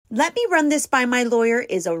Let me run this by my lawyer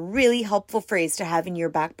is a really helpful phrase to have in your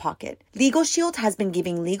back pocket. Legal Shield has been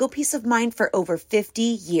giving legal peace of mind for over 50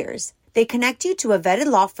 years. They connect you to a vetted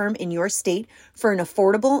law firm in your state for an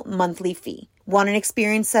affordable monthly fee. Want an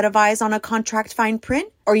experienced set of eyes on a contract fine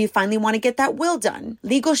print? Or you finally want to get that will done?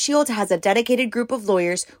 Legal Shield has a dedicated group of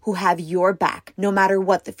lawyers who have your back, no matter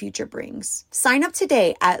what the future brings. Sign up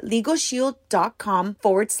today at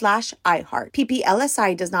LegalShield.com/iHeart.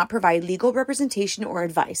 PPLSI does not provide legal representation or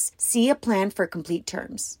advice. See a plan for complete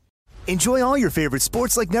terms. Enjoy all your favorite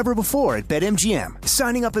sports like never before at BetMGM.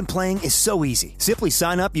 Signing up and playing is so easy. Simply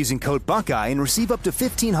sign up using code Buckeye and receive up to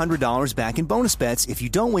 $1,500 back in bonus bets if you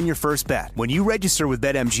don't win your first bet. When you register with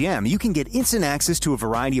BetMGM, you can get instant access to a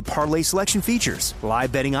variety of parlay selection features,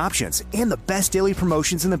 live betting options, and the best daily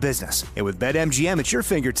promotions in the business. And with BetMGM at your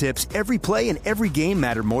fingertips, every play and every game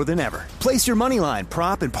matter more than ever. Place your moneyline,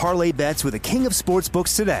 prop, and parlay bets with the king of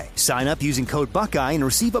sportsbooks today. Sign up using code Buckeye and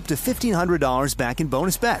receive up to $1,500 back in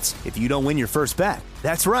bonus bets if you don't win your first bet.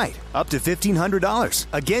 That's right, up to $1,500.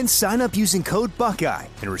 Again, sign up using code Buckeye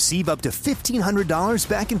and receive up to $1,500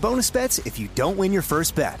 back in bonus bets if you don't win your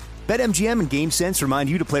first bet. BetMGM and GameSense remind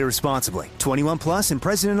you to play responsibly. 21 plus and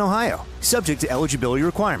present in Ohio. Subject to eligibility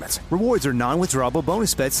requirements. Rewards are non-withdrawable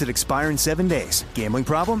bonus bets that expire in 7 days. Gambling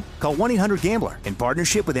problem? Call 1-800-GAMBLER in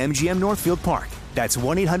partnership with MGM Northfield Park. That's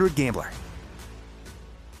 1-800-GAMBLER.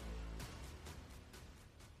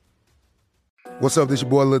 What's up, this your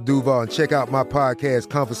boy Lil Duval, and check out my podcast,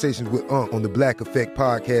 Conversations with Unc, on the Black Effect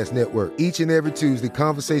Podcast Network. Each and every Tuesday,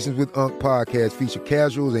 Conversations with Unc podcast feature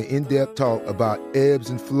casual and in-depth talk about ebbs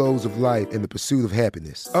and flows of life and the pursuit of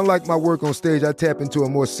happiness. Unlike my work on stage, I tap into a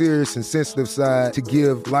more serious and sensitive side to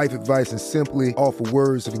give life advice and simply offer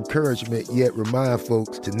words of encouragement, yet remind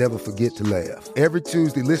folks to never forget to laugh. Every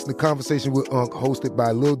Tuesday, listen to Conversation with Unc, hosted by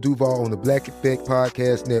Lil Duval on the Black Effect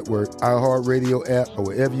Podcast Network, iHeartRadio app, or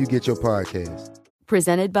wherever you get your podcasts.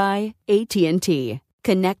 Presented by AT&T.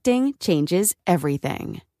 Connecting changes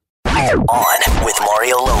everything. On with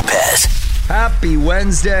Mario Lopez. Happy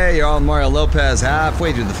Wednesday. You're on Mario Lopez,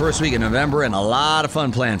 halfway through the first week of November, and a lot of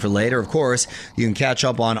fun planned for later. Of course, you can catch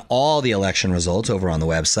up on all the election results over on the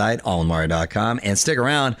website, allmario.com, and stick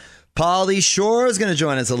around. Pauly Shore is going to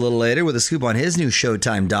join us a little later with a scoop on his new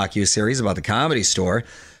Showtime docuseries about the Comedy Store.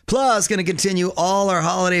 Plus, going to continue all our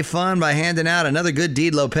holiday fun by handing out another Good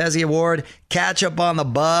Deed Lopez Award, catch up on the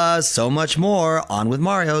buzz, so much more. On with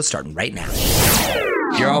Mario, starting right now.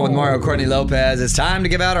 You're on with Mario Courtney Lopez. It's time to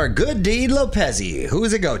give out our Good Deed Lopez. Who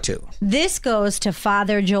does it go to? This goes to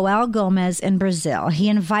Father Joel Gomez in Brazil. He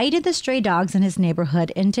invited the stray dogs in his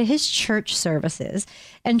neighborhood into his church services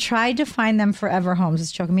and tried to find them forever homes.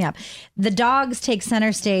 It's choking me up. The dogs take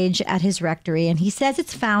center stage at his rectory, and he says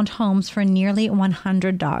it's found homes for nearly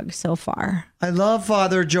 100 dogs so far. I love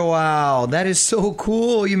Father Joel. That is so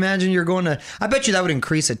cool. You imagine you're going to... I bet you that would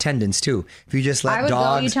increase attendance, too. If you just let I would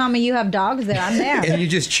dogs... go. You tell me you have dogs there. I'm there. And you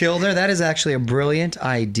just chill there. That is actually a brilliant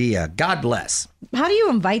idea. God bless. How do you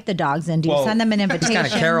invite the dogs in? Do you send them an invitation? Just kind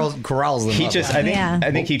of corrals them up.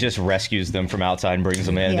 I think he just rescues them from outside and brings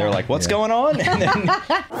them in. Yeah. They're like, what's going on? And then...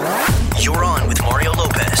 You're on with Mario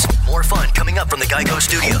Lopez. More fun coming up from the Geico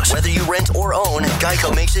Studios. Whether you rent or own,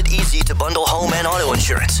 Geico makes it easy to bundle home and auto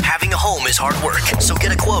insurance. Having a home is hard work, so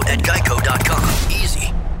get a quote at geico.com.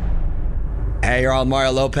 Easy. Hey, you're all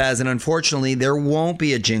Mario Lopez, and unfortunately, there won't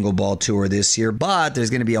be a Jingle Ball tour this year, but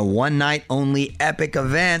there's going to be a one-night-only epic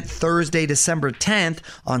event Thursday, December 10th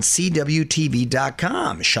on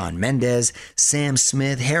CWTV.com. Shawn Mendes, Sam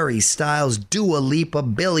Smith, Harry Styles, Dua Lipa,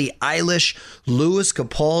 Billie Eilish, Louis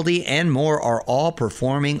Capaldi, and more are all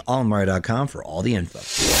performing on Mario.com for all the info.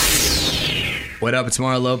 What up, it's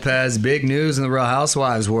Mario Lopez. Big news in the Real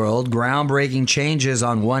Housewives world. Groundbreaking changes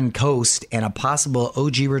on one coast and a possible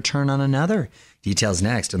OG return on another. Details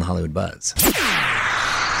next in the Hollywood Buzz.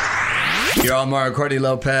 You're on Mario Courtney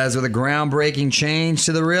Lopez with a groundbreaking change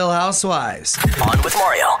to the Real Housewives. On with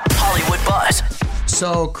Mario, Hollywood Buzz.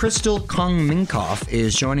 So, Crystal Kung Minkoff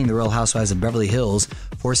is joining the Real Housewives of Beverly Hills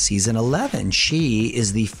for season 11. She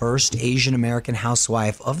is the first Asian American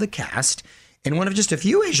housewife of the cast, and one of just a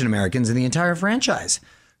few Asian Americans in the entire franchise.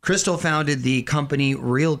 Crystal founded the company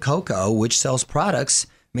Real Coco, which sells products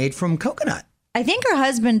made from coconut. I think her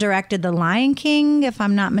husband directed The Lion King, if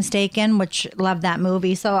I'm not mistaken, which loved that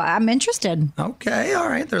movie. So I'm interested. Okay, all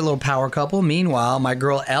right. They're a little power couple. Meanwhile, my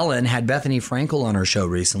girl Ellen had Bethany Frankel on her show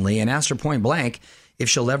recently and asked her point blank if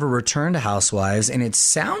she'll ever return to Housewives. And it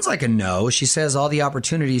sounds like a no. She says all the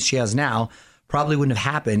opportunities she has now probably wouldn't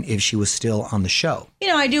have happened if she was still on the show. You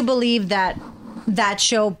know, I do believe that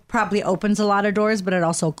show probably opens a lot of doors, but it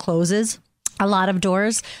also closes a lot of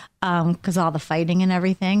doors because all the fighting and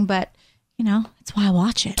everything. But, it's why I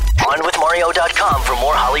watch it. OnWithMario.com for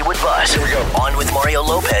more Hollywood buzz. Here we go. On with Mario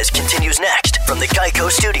Lopez continues next from the Geico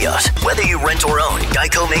Studios. Whether you rent or own,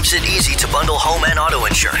 Geico makes it easy to bundle home and auto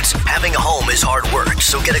insurance. Having a home is hard work,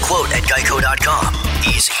 so get a quote at Geico.com.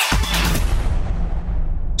 Easy.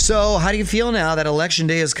 So how do you feel now that Election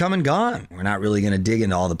Day has come and gone? We're not really going to dig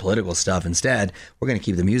into all the political stuff. Instead, we're going to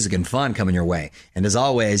keep the music and fun coming your way. And as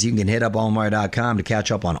always, you can hit up OnWithMario.com to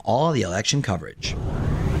catch up on all the election coverage.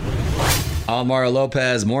 I'm Mario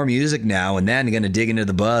Lopez, more music now, and then going to dig into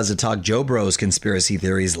the buzz to talk Joe Bros conspiracy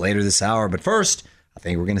theories later this hour. But first, I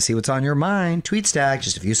think we're going to see what's on your mind. Tweet Stack,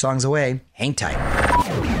 just a few songs away. Hang tight.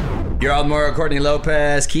 You're on Mario Courtney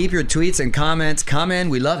Lopez. Keep your tweets and comments coming.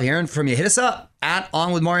 We love hearing from you. Hit us up at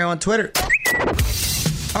On With Mario on Twitter.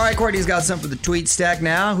 All right, Courtney's got some for the tweet stack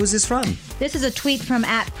now. Who's this from? This is a tweet from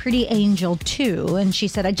 @PrettyAngel2, and she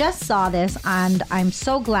said, I just saw this, and I'm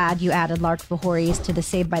so glad you added Lark Voorhees to the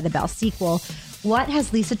Saved by the Bell sequel. What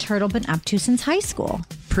has Lisa Turtle been up to since high school?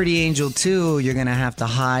 Pretty Angel 2, you're going to have to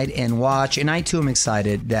hide and watch. And I, too, am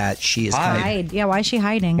excited that she is hide. Yeah, why is she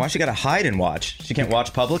hiding? Why she got to hide and watch? She can't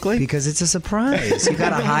watch publicly? Because it's a surprise. You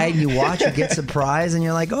got to hide and you watch, you get surprised, and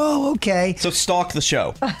you're like, oh, okay. So stalk the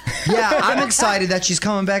show. Yeah, I'm excited that she's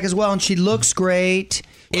coming back as well, and she looks great.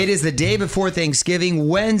 It is the day before Thanksgiving,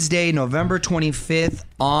 Wednesday, November 25th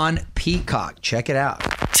on Peacock. Check it out.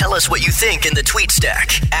 Tell us what you think in the tweet stack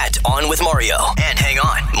at On With Mario. And hang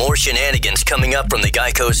on, more shenanigans coming up from the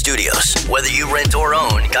Geico Studios. Whether you rent or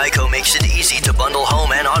own, Geico makes it easy to bundle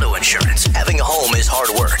home and auto insurance. Having a home is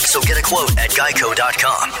hard work, so get a quote at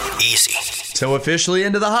Geico.com. Easy. So officially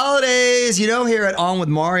into the holidays. You know, here at On With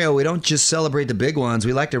Mario, we don't just celebrate the big ones.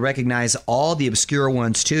 We like to recognize all the obscure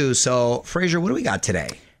ones, too. So, Fraser, what do we got today?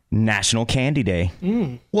 National Candy Day.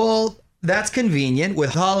 Well, that's convenient.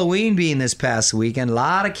 With Halloween being this past weekend, a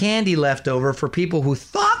lot of candy left over for people who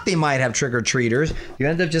thought they might have trick-or-treaters. You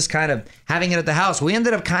end up just kind of having it at the house. We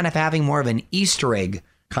ended up kind of having more of an Easter egg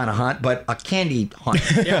kind of hunt, but a candy hunt.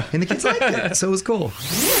 Yeah. And the kids liked it, so it was cool.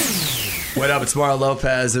 What up? It's Mario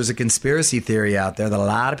Lopez. There's a conspiracy theory out there that a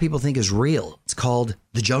lot of people think is real. It's called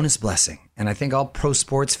the Jonas Blessing. And I think all pro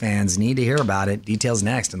sports fans need to hear about it. Details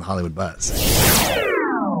next in the Hollywood Buzz.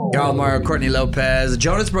 You're all Mario Courtney Lopez. The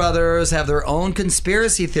Jonas Brothers have their own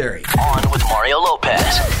conspiracy theory. On with Mario Lopez.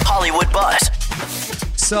 Hollywood Buzz.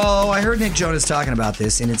 So I heard Nick Jonas talking about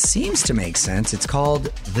this, and it seems to make sense. It's called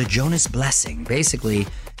the Jonas Blessing. Basically,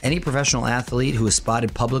 any professional athlete who is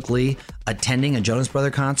spotted publicly attending a Jonas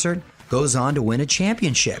Brother concert goes on to win a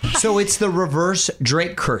championship. So it's the reverse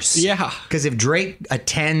Drake curse. Yeah. Because if Drake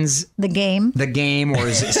attends the game or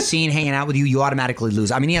is seen hanging out with you, you automatically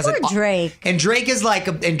lose. I mean, he has Drake. And Drake is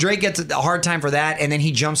and Drake gets a hard time for that, and then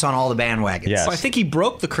he jumps on all the bandwagons. Yes. So I think he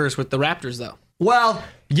broke the curse with the Raptors, though. Well,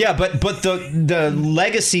 yeah, but the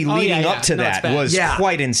legacy leading up to that was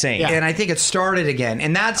quite insane. Yeah. And I think it started again.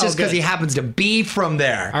 And that's just because he happens to be from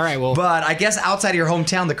there. All right, well. But I guess outside of your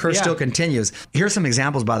hometown, the curse still continues. Here's some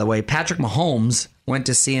examples, by the way. Patrick Mahomes went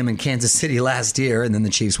to see him in Kansas City last year, and then the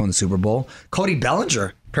Chiefs won the Super Bowl. Cody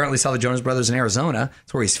Bellinger apparently saw the Jonas Brothers in Arizona.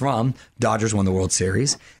 That's where he's from. Dodgers won the World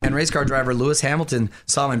Series. And race car driver Lewis Hamilton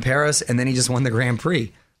saw him in Paris, and then he just won the Grand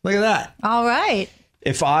Prix. Look at that. All right.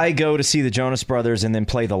 If I go to see the Jonas Brothers and then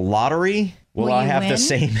play the lottery, will I have the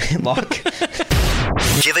same luck?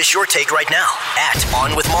 Give us your take right now at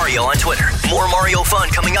On With Mario on Twitter. More Mario fun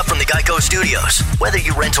coming up from the Geico Studios. Whether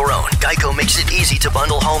you rent or own, Geico makes it easy to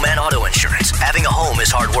bundle home and auto insurance. Having a home is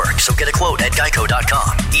hard work, so get a quote at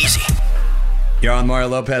Geico.com. Easy. You're on Mario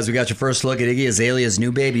Lopez. We got your first look at Iggy Azalea's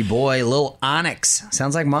new baby boy, Lil Onyx.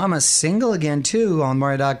 Sounds like Mama's single again, too, on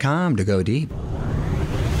Mario.com to go deep.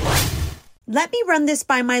 Let me run this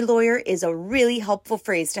by my lawyer is a really helpful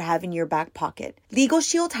phrase to have in your back pocket. Legal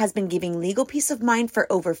Shield has been giving legal peace of mind for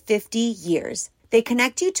over 50 years. They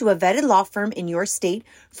connect you to a vetted law firm in your state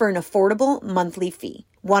for an affordable monthly fee.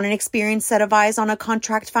 Want an experienced set of eyes on a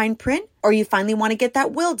contract fine print? Or you finally want to get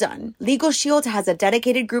that will done? Legal Shield has a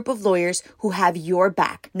dedicated group of lawyers who have your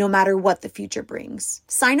back, no matter what the future brings.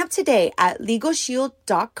 Sign up today at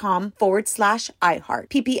LegalShield.com/iHeart.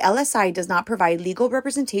 PPLSI does not provide legal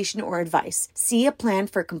representation or advice. See a plan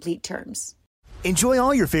for complete terms. Enjoy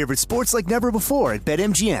all your favorite sports like never before at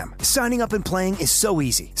BetMGM. Signing up and playing is so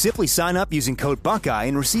easy. Simply sign up using code Buckeye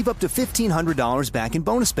and receive up to $1,500 back in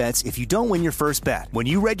bonus bets if you don't win your first bet. When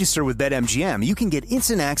you register with BetMGM, you can get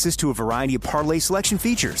instant access to a variety of parlay selection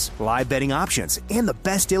features, live betting options, and the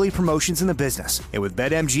best daily promotions in the business. And with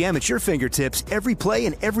BetMGM at your fingertips, every play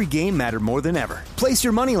and every game matter more than ever. Place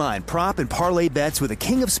your moneyline, prop, and parlay bets with the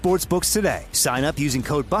king of sportsbooks today. Sign up using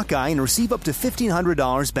code Buckeye and receive up to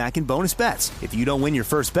 $1,500 back in bonus bets. If if you don't win your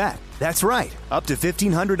first bet. That's right, up to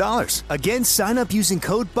 $1,500. Again, sign up using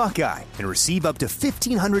code Buckeye and receive up to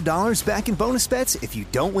 $1,500 back in bonus bets if you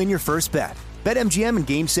don't win your first bet. BetMGM and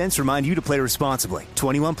GameSense remind you to play responsibly.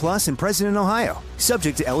 21 plus and present in Ohio.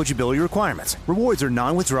 Subject to eligibility requirements. Rewards are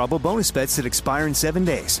non-withdrawable bonus bets that expire in 7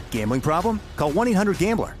 days. Gambling problem? Call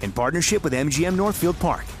 1-800-GAMBLER in partnership with MGM Northfield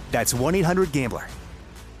Park. That's 1-800-GAMBLER.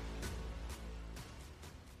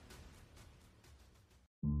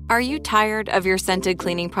 Are you tired of your scented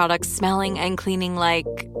cleaning products smelling and cleaning like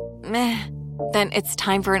meh? Then it's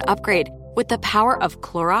time for an upgrade with the power of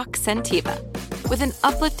Clorox Scentiva. With an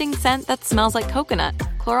uplifting scent that smells like coconut,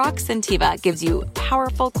 Clorox Scentiva gives you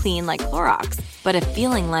powerful clean like Clorox, but a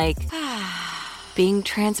feeling like being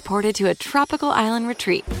transported to a tropical island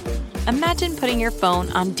retreat. Imagine putting your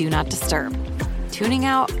phone on Do Not Disturb, tuning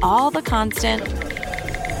out all the constant,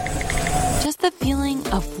 just the feeling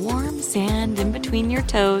of warm sand in between your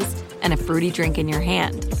toes and a fruity drink in your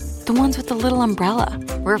hand. The ones with the little umbrella.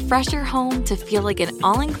 Refresh your home to feel like an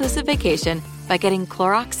all-inclusive vacation by getting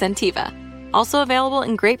Clorox Scentiva. Also available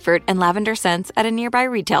in grapefruit and lavender scents at a nearby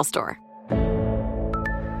retail store.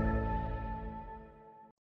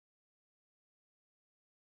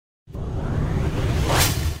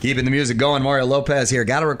 Keeping the music going, Mario Lopez here.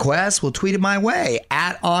 Got a request? Well, tweet it my way.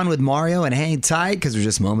 @On with Mario and hang tight because we're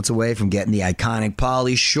just moments away from getting the iconic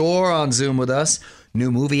Pauly Shore on Zoom with us.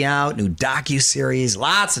 New movie out, new docuseries,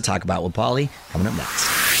 lots to talk about with Pauly. Coming up next.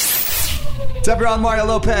 What's up, everyone? Mario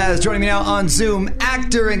Lopez joining me now on Zoom.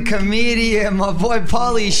 Actor and comedian, my boy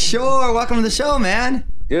Pauly Shore. Welcome to the show, man.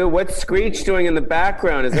 Dude, what's Screech doing in the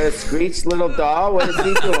background? Is that a Screech little doll? What is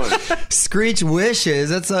he doing? Screech wishes.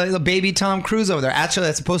 That's a baby Tom Cruise over there. Actually,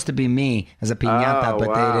 that's supposed to be me as a piñata, but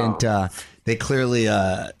wow. They didn't. They clearly,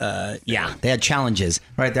 they had challenges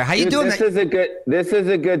right there. How you doing? This is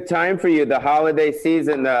a good time for you, the holiday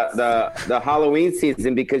season, the Halloween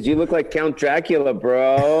season, because you look like Count Dracula,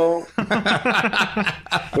 bro.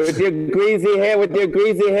 with your greasy hair,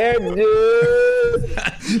 dude.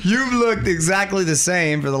 You've looked exactly the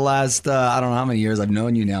same for the last, I don't know how many years I've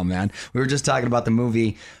known you now, man. We were just talking about the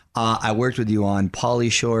movie I worked with you on,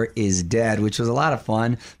 Pauly Shore is Dead, which was a lot of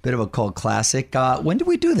fun. Bit of a cult classic. When did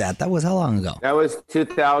we do that? That was how long ago? That was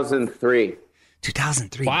 2003.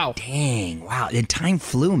 2003. Wow. Dang. Wow. And time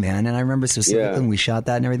flew, man. And I remember specifically when we shot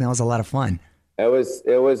that and everything. That was a lot of fun. It was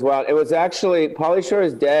wild. It was actually, Pauly Shore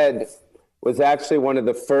is Dead was actually one of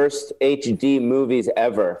the first HD movies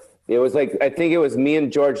ever. It was like, I think it was me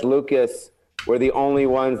and George Lucas were the only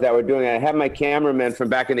ones that were doing it. I had my cameraman from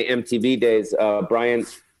back in the MTV days, Brian,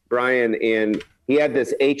 and he had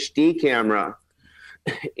this HD camera,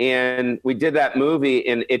 and we did that movie,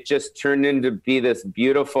 and it just turned into be this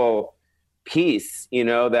beautiful piece,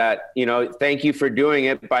 thank you for doing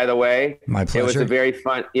it, by the way. My pleasure. It was a very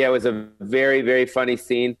fun, it was a very, very funny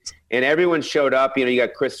scene, and everyone showed up, you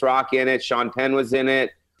got Chris Rock in it, Sean Penn was in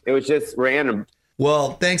it. It was just random.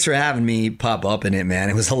 Well, thanks for having me pop up in it, man.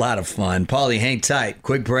 It was a lot of fun. Pauly, hang tight.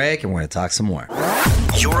 Quick break, and we're going to talk some more.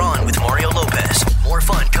 You're on with Mario Lopez. More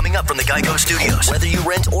fun coming up from the Geico Studios. Whether you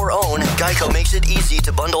rent or own, Geico makes it easy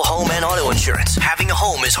to bundle home and auto insurance. Having a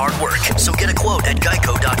home is hard work, so get a quote at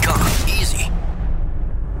geico.com. Easy.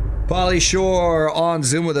 Pauly Shore on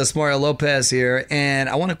Zoom with us, Mario Lopez here, and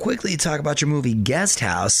I want to quickly talk about your movie Guest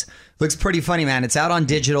House. Looks pretty funny, man. It's out on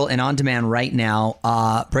digital and on demand right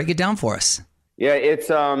now. Break it down for us. Yeah,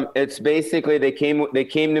 it's basically they came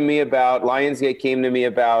to me about Lionsgate came to me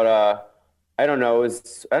about it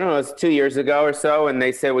was 2 years ago or so, and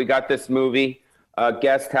they said we got this movie,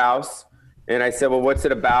 Guest House, and I said, well, what's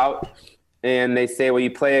it about? And they say, well, you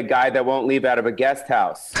play a guy that won't leave out of a guest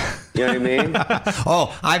house. You know what I mean?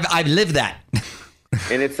 Oh, I've lived that.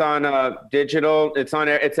 And it's on digital.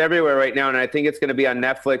 It's everywhere right now, and I think it's going to be on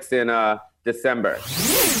Netflix in December.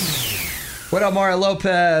 What up, Mario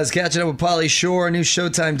Lopez? Catching up with Pauly Shore, new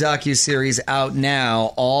Showtime docuseries out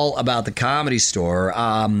now, all about the Comedy Store.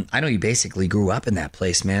 I know you basically grew up in that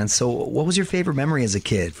place, man. So what was your favorite memory as a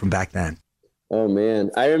kid from back then? Oh,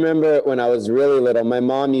 man. I remember when I was really little, my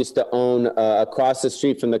mom used to own across the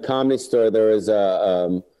street from the Comedy Store. There was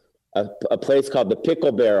a place called the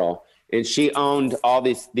Pickle Barrel. And she owned all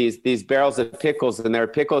these barrels of pickles, and there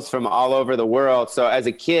were pickles from all over the world. So as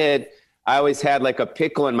a kid, I always had like a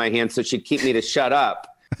pickle in my hand, so she'd keep me to shut up.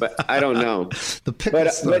 But I don't know.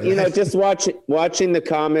 But just watching the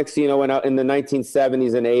comics, when in the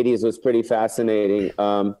 1970s and 80s was pretty fascinating.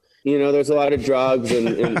 There's a lot of drugs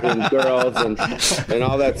and girls and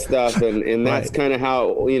all that stuff, and that's kind of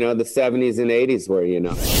how the 70s and 80s were.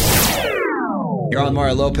 You're on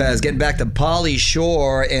Mario Lopez, getting back to Pauly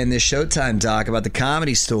Shore and this Showtime doc about the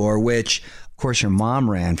Comedy Store, which course, your mom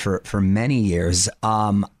ran for many years.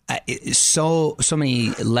 So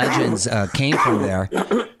many legends came from there.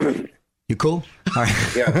 You cool? All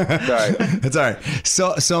right. Yeah, sorry. That's all right.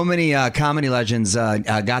 So many comedy legends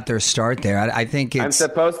got their start there. I think it's. I'm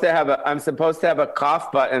supposed to have a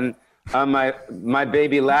cough button on my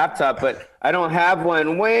baby laptop, but I don't have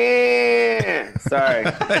one. Wah! Sorry.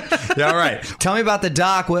 Yeah, all right. Tell me about the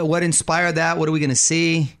doc. What inspired that? What are we going to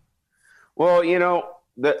see? Well,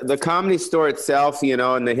 the Comedy Store itself,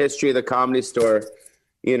 and the history of the Comedy Store,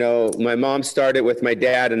 my mom started with my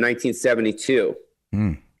dad in 1972.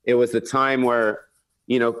 It was the time where,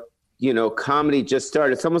 comedy just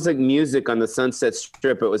started. It's almost like music on the Sunset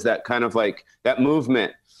Strip. It was that kind of like that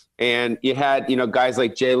movement. And you had, guys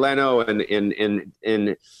like Jay Leno and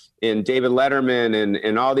David Letterman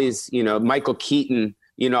and all these, Michael Keaton,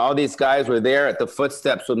 all these guys were there at the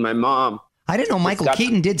footsteps with my mom. I didn't know Michael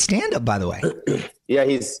Keaton did stand up, by the way. Yeah,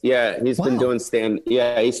 he's been doing stand.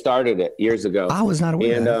 Yeah, he started it years ago. I was not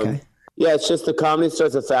aware of that. Okay. Yeah, it's just the Comedy Store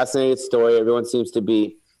is a fascinating story. Everyone seems to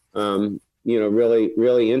be, really,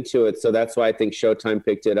 really into it. So that's why I think Showtime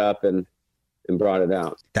picked it up and brought it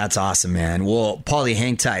out. That's awesome, man. Well, Pauly,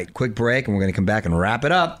 hang tight. Quick break, and we're going to come back and wrap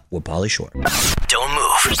it up with Pauly Shore. Don't move.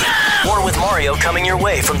 More with Mario coming your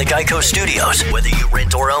way from the Geico Studios. Whether you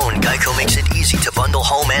rent or own, Geico makes it easy to bundle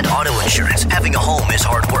home and auto insurance. Having a home is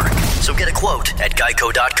hard work. So get a quote at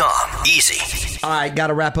geico.com. Easy. All right, got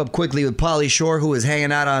to wrap up quickly with Pauly Shore, who is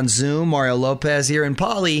hanging out on Zoom. Mario Lopez here. And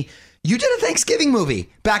Pauly, you did a Thanksgiving movie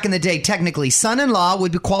back in the day. Technically, Son-in-Law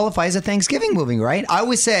would qualify as a Thanksgiving movie, right? I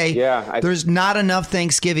always say there's not enough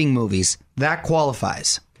Thanksgiving movies. That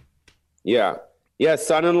qualifies. Yeah. Yeah,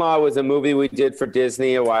 Son-in-Law was a movie we did for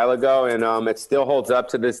Disney a while ago, and it still holds up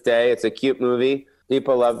to this day. It's a cute movie.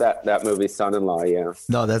 People love that movie, Son-in-Law, yeah.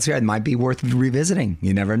 No, that's right. It might be worth revisiting.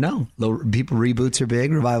 You never know. People reboots are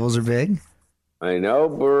big. Revivals are big. I know,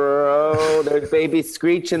 bro. There's baby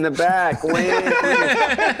Screech in the back.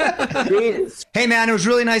 Hey, man, it was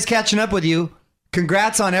really nice catching up with you.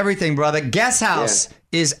 Congrats on everything, brother. Guest House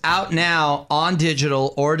is out now on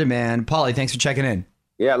digital or demand. Pauly, thanks for checking in.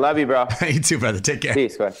 Yeah, love you, bro. You too, brother. Take care.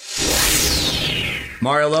 Peace, bye.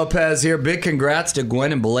 Mario Lopez here. Big congrats to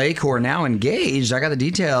Gwen and Blake, who are now engaged. I got the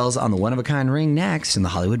details on the one-of-a-kind ring next in the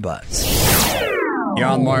Hollywood Buzz. You're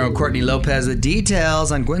on Mario and Courtney Lopez. The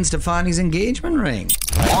details on Gwen Stefani's engagement ring.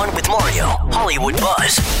 On with Mario, Hollywood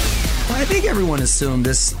Buzz. Well, I think everyone assumed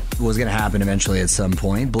this was going to happen eventually at some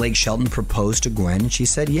point. Blake Shelton proposed to Gwen, and she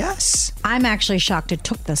said yes. I'm actually shocked it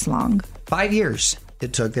took this long. 5 years.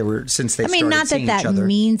 It took. They were since they. Not started that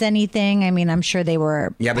means anything. I mean, I'm sure they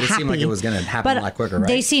were. Yeah, but happy, it seemed like it was going to happen a lot quicker, right?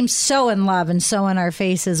 They seemed so in love and so in our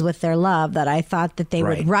faces with their love that I thought that they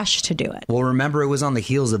would rush to do it. Well, remember, it was on the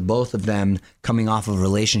heels of both of them coming off of a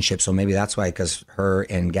relationship, so maybe that's why. Because her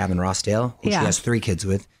and Gavin Rossdale, who she has 3 kids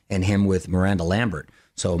with, and him with Miranda Lambert.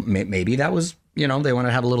 So maybe that was, they wanted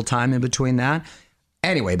to have a little time in between that.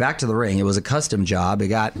 Anyway, back to the ring. It was a custom job. It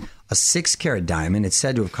got a 6-carat diamond. It's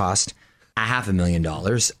said to have cost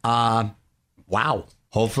 $500,000. Wow.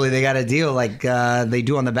 Hopefully they got a deal like they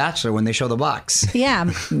do on The Bachelor when they show the box.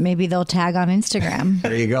 Yeah, maybe they'll tag on Instagram.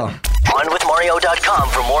 There you go. OnWithMario.com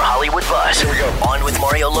for more Hollywood Buzz. Here we go. On with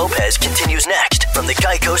Mario Lopez continues next from the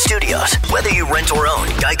Geico Studios. Whether you rent or own,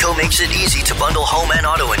 Geico makes it easy to bundle home and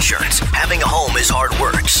auto insurance. Having a home is hard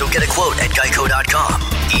work, so get a quote at Geico.com.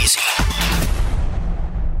 Easy.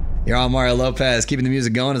 You're on Mario Lopez, keeping the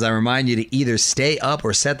music going as I remind you to either stay up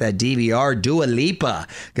or set that DVR. Dua Lipa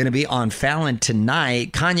going to be on Fallon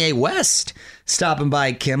tonight. Kanye West stopping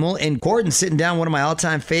by Kimmel. And Gordon sitting down, one of my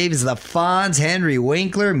all-time faves, the Fonz, Henry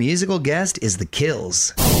Winkler. Musical guest is The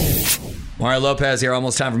Kills. Mario Lopez here.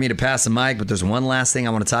 Almost time for me to pass the mic, but there's one last thing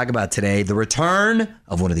I want to talk about today. The return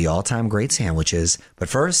of one of the all-time great sandwiches. But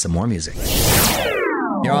first, some more music.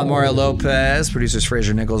 You're on Mario Lopez. Producers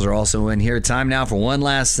Fraser Nichols are also in here. Time now for one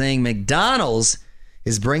last thing. McDonald's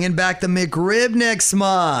is bringing back the McRib next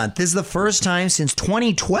month. This is the first time since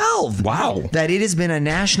 2012. Wow. That it has been a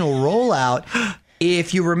national rollout.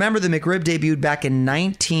 If you remember, the McRib debuted back in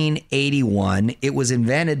 1981. It was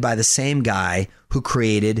invented by the same guy who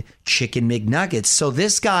created Chicken McNuggets. So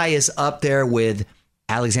this guy is up there with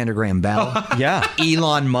Alexander Graham Bell,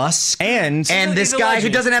 Elon Musk, and this guy who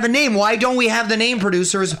doesn't have a name. Why don't we have the name,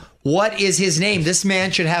 producers? What is his name? This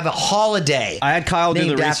man should have a holiday. I had Kyle do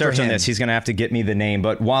the research on this. He's going to have to get me the name.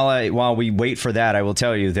 But while we wait for that, I will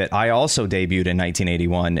tell you that I also debuted in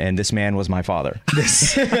 1981, and this man was my father.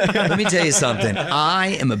 Let me tell you something.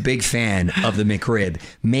 I am a big fan of the McRib.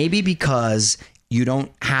 Maybe because you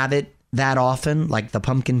don't have it that often, like the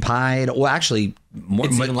pumpkin pie. Well, actually,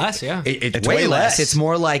 It's even less, yeah. It's way less. It's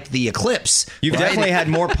more like the Eclipse. You've definitely had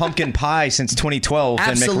more pumpkin pie since 2012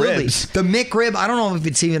 Absolutely. than McRibs. The McRib, I don't know if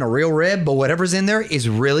it's even a real rib, but whatever's in there is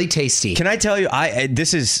really tasty. Can I tell you,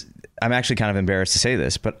 I'm actually kind of embarrassed to say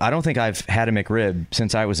this, but I don't think I've had a McRib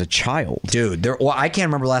since I was a child. Dude, I can't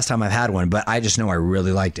remember the last time I've had one, but I just know I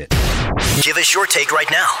really liked it. Give us your take right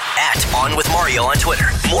now at On With Mario on Twitter.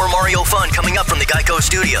 More Mario fun coming up from the Geico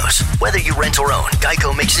Studios. Whether you rent or own,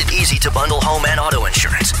 Geico makes it easy to bundle home and auto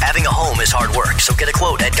insurance. Having a home is hard work, so get a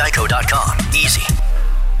quote at geico.com. Easy.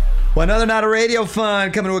 Well, another night of radio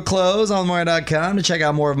fun coming to a close on Mario.com to check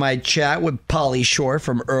out more of my chat with Pauly Shore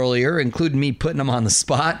from earlier, including me putting him on the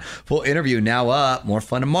spot. Full interview now up. More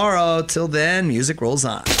fun tomorrow. Till then, music rolls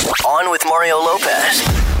on. On with Mario Lopez.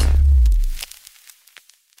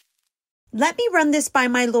 Let me run this by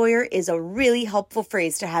my lawyer is a really helpful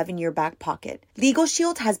phrase to have in your back pocket. Legal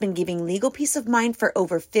Shield has been giving legal peace of mind for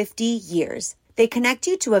over 50 years. They connect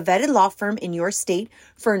you to a vetted law firm in your state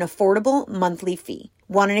for an affordable monthly fee.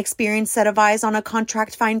 Want an experienced set of eyes on a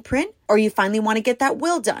contract fine print? Or you finally want to get that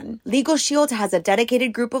will done? Legal Shield has a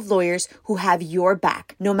dedicated group of lawyers who have your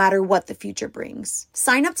back, no matter what the future brings.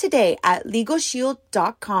 Sign up today at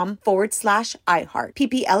LegalShield.com/iHeart.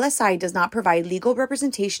 PPLSI does not provide legal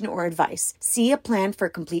representation or advice. See a plan for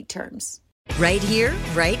complete terms. Right here,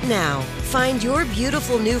 right now. Find your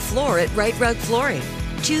beautiful new floor at Right Rug Flooring.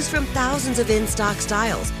 Choose from thousands of in-stock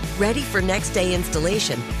styles, ready for next day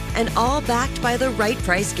installation, and all backed by the right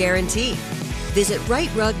price guarantee. Visit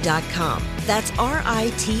rightrug.com. That's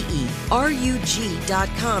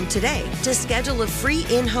RITERUG.com today to schedule a free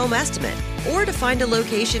in-home estimate or to find a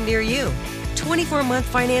location near you. 24-month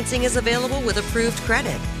financing is available with approved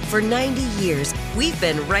credit. For 90 years, we've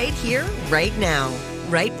been right here, right now.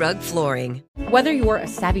 Right Rug Flooring. Whether you're a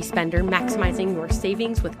savvy spender maximizing your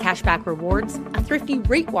savings with cashback rewards, a thrifty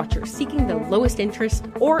rate watcher seeking the lowest interest,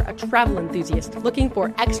 or a travel enthusiast looking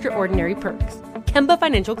for extraordinary perks, Kemba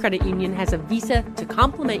Financial Credit Union has a visa to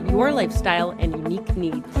complement your lifestyle and unique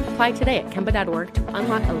needs. Apply today at Kemba.org to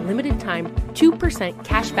unlock a limited-time 2%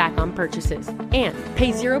 cash back on purchases and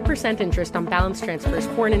pay 0% interest on balance transfers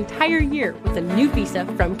for an entire year with a new visa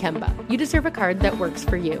from Kemba. You deserve a card that works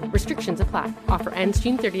for you. Restrictions apply. Offer ends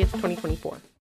June 30th, 2024.